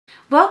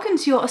Welcome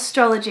to your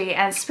astrology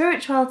and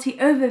spirituality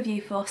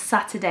overview for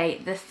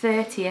Saturday, the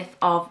 30th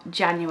of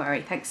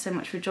January. Thanks so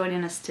much for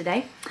joining us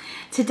today.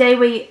 Today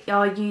we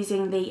are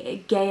using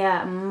the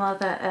Gaia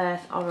Mother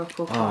Earth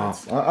Oracle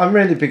cards. I'm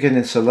really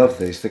beginning to love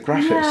these. The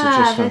graphics are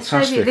just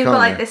fantastic. So they've got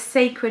like the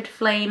sacred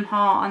flame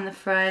heart on the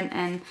front,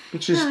 and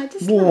which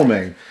is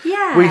warming.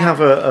 Yeah. We have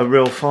a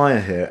real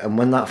fire here, and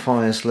when that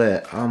fire's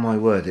lit, oh my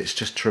word, it's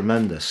just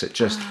tremendous. It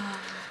just.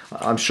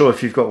 I'm sure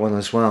if you've got one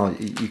as well,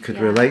 you could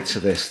relate to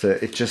this,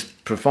 that it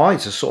just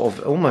provides a sort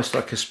of almost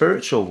like a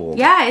spiritual warmth.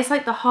 Yeah, it's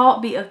like the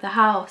heartbeat of the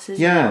house,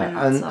 isn't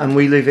it? And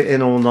we leave it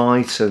in all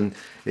night and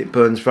it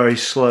burns very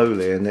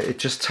slowly and it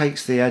just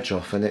takes the edge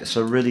off and it's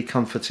a really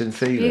comforting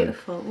feeling.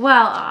 Beautiful.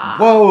 Well,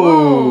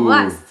 whoa,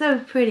 that's so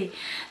pretty.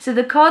 So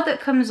the card that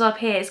comes up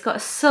here, it's got a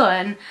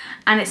sun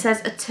and it says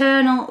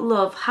eternal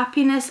love,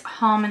 happiness,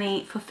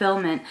 harmony,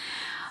 fulfillment.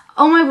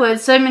 Oh my word,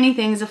 so many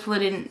things are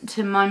flooding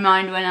to my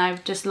mind when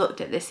I've just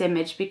looked at this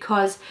image,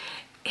 because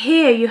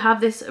here you have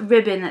this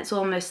ribbon that's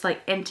almost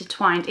like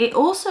intertwined. It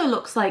also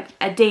looks like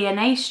a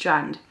DNA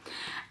strand,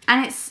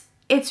 and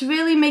it's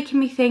really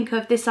making me think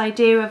of this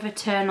idea of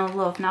eternal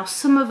love. Now,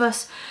 some of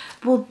us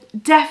will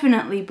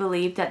definitely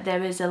believe that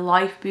there is a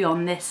life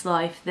beyond this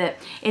life, that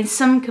in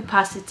some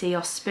capacity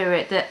or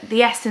spirit that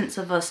the essence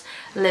of us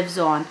lives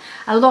on.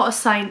 A lot of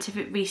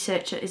scientific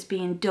research is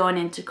being done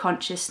into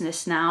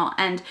consciousness now,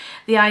 and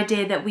the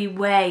idea that we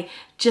weigh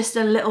just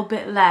a little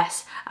bit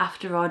less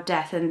after our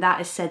death, and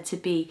that is said to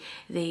be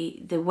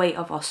the weight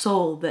of our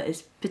soul that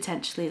is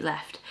potentially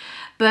left.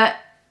 But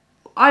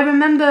I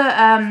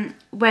remember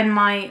when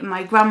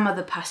my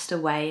grandmother passed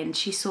away, and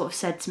she sort of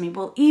said to me,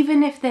 well,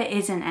 even if there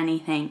isn't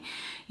anything,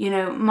 you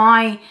know,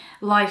 my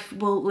life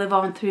will live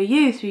on through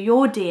you, through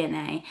your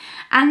DNA.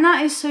 And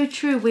that is so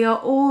true. We are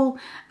all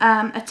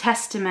a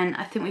testament,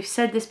 I think we've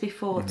said this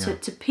before,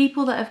 to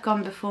people that have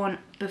gone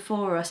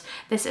before us,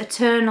 this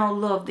eternal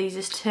love, these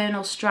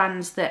eternal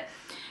strands that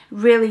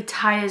really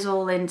tie us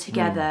all in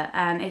together.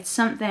 And it's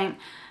something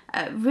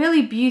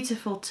really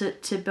beautiful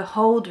to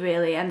behold,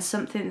 really, and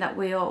something that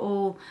we are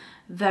all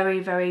very,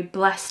 very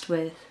blessed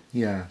with.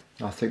 Yeah,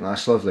 I think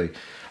that's lovely.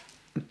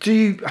 Do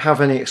you have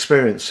any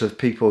experience of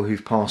people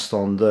who've passed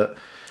on that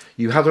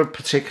you had a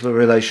particular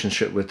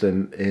relationship with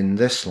them in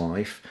this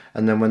life,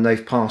 and then when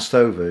they've passed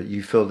over,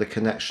 you feel the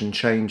connection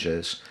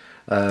changes?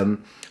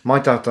 My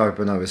dad died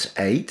when I was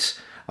 8.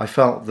 I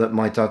felt that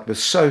my dad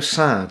was so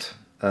sad,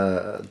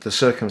 the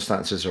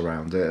circumstances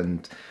around it,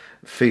 and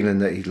feeling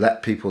that he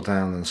let people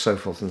down and so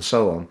forth and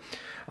so on.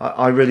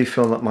 I really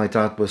feel that my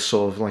dad was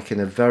sort of like in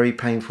a very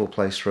painful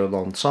place for a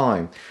long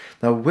time.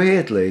 Now,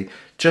 weirdly,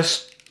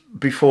 just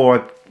before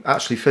I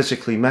actually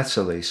physically met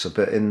Elisa,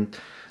 but in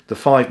the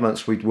 5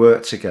 months we'd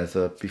worked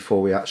together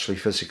before we actually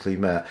physically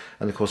met,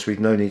 and of course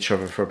we'd known each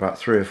other for about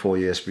 3 or 4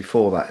 years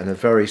before that in a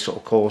very sort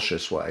of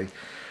cautious way,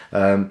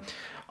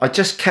 I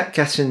just kept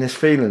getting this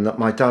feeling that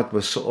my dad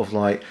was sort of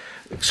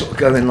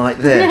going like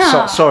this.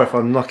 Yeah. Sorry if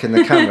I'm knocking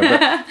the camera,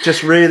 but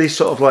just really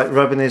sort of like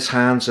rubbing his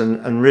hands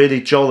and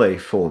really jolly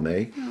for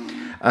me.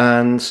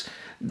 And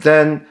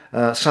then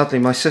sadly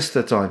my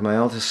sister died, my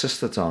eldest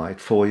sister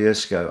died 4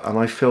 years ago, and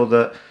I feel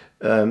that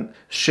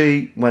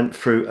she went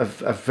through a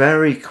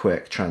very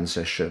quick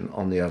transition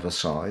on the other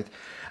side.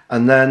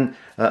 And then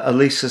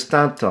Elisa's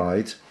dad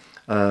died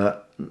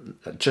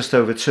just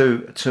over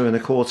two and a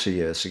quarter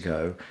years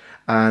ago,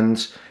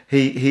 and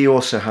he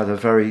also had a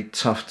very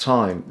tough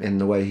time in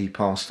the way he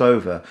passed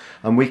over,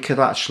 and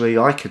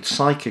I could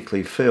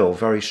psychically feel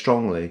very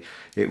strongly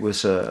it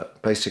was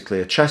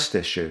basically a chest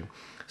issue.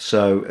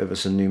 So it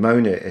was a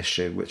pneumonia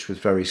issue, which was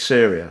very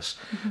serious.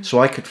 So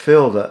I could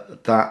feel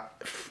that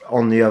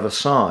on the other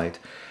side,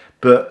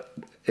 but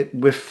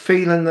we're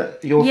feeling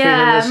that you're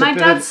feeling this. My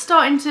dad's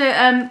starting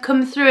to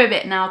come through a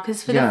bit now,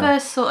 because for the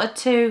first sort of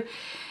 2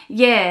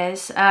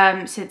 years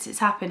since it's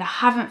happened, I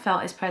haven't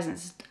felt his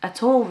presence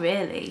at all,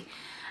 really.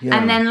 Yeah.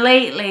 And then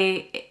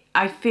lately,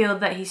 I feel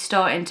that he's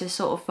starting to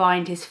sort of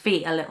find his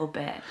feet a little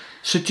bit.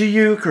 So do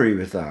you agree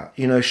with that?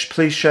 You know,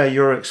 please share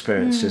your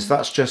experiences.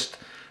 That's just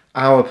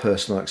our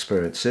personal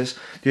experiences.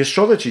 The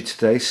astrology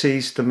today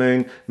sees the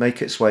moon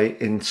make its way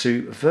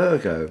into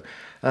Virgo.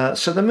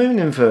 So the moon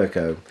in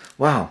Virgo,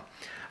 wow.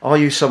 Are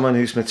you someone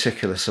who's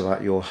meticulous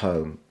about your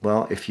home?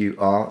 Well, if you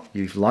are,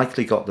 you've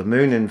likely got the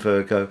moon in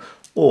Virgo,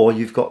 or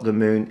you've got the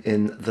moon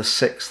in the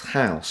 6th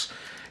house,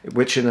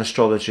 which in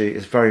astrology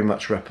is very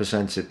much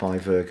represented by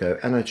Virgo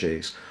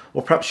energies.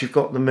 Or perhaps you've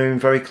got the moon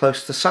very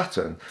close to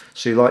Saturn,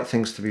 so you like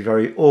things to be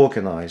very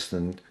organised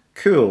and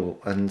cool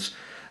and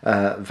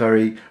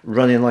very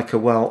running like a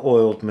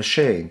well-oiled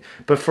machine.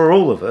 But for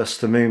all of us,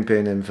 the moon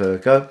being in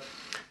Virgo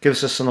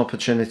gives us an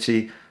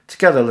opportunity to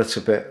get a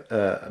little bit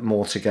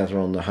more together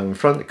on the home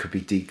front. It could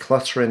be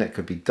decluttering, it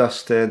could be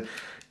dusting,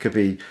 it could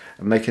be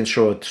making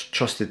sure a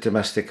trusted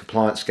domestic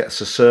appliance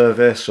gets a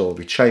service, or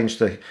we change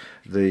the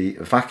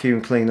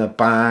vacuum cleaner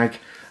bag,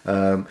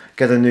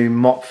 get a new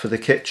mop for the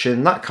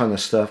kitchen, that kind of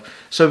stuff.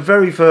 So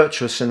very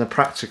virtuous in a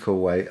practical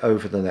way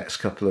over the next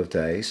couple of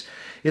days.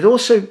 It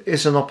also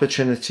is an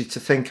opportunity to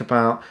think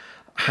about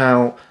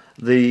how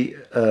the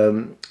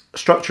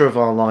structure of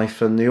our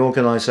life and the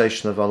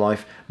organisation of our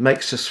life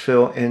makes us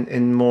feel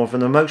in more of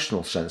an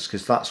emotional sense,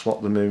 because that's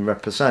what the moon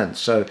represents.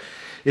 So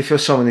if you're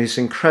someone who's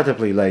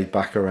incredibly laid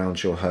back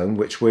around your home,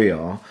 which we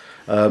are,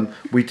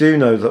 we do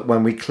know that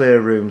when we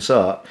clear rooms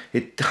up,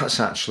 it does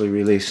actually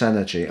release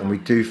energy, and we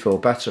do feel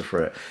better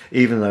for it,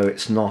 even though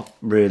it's not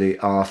really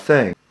our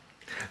thing.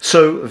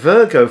 So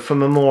Virgo,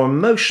 from a more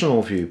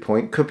emotional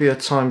viewpoint, could be a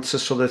time to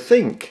sort of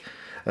think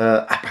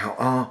about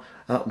our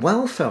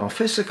welfare, our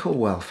physical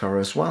welfare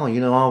as well.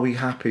 You know, are we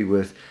happy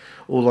with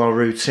all our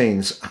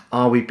routines?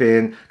 Are we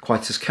being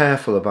quite as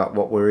careful about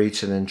what we're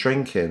eating and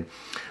drinking?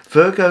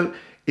 Virgo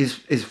is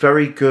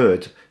very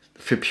good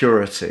for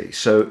purity.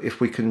 So if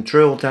we can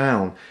drill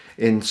down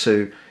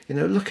into, you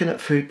know, looking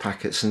at food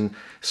packets and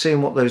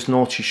seeing what those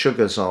naughty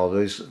sugars are,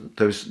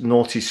 those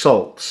naughty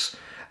salts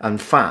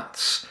and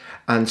fats,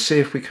 and see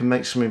if we can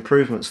make some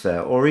improvements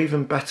there, or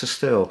even better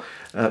still,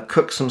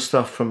 cook some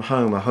stuff from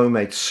home, a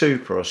homemade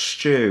soup or a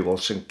stew or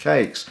some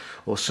cakes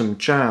or some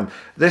jam.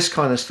 This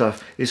kind of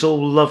stuff is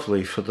all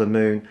lovely for the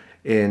moon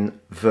in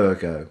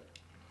Virgo.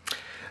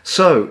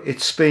 So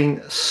it's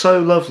been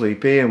so lovely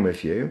being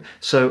with you.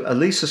 So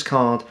Elisa's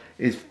card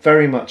is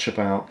very much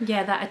about,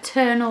 yeah, that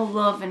eternal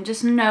love and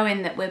just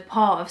knowing that we're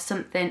part of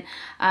something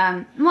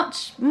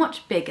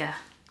much bigger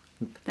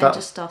than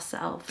just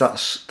ourselves.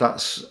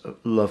 That's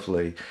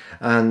lovely,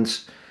 and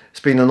it's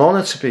been an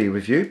honour to be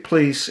with you.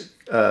 Please,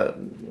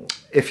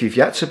 if you've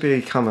yet to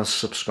become a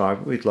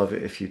subscriber, we'd love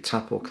it if you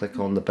tap or click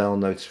on the bell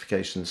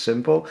notification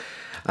symbol,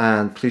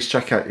 and please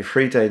check out your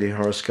free daily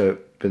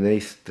horoscope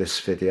beneath this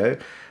video.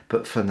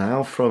 But for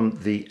now, from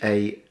the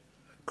A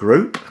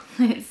group,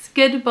 it's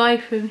goodbye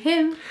from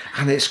him,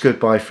 and it's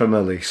goodbye from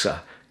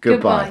Elisa.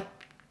 Goodbye.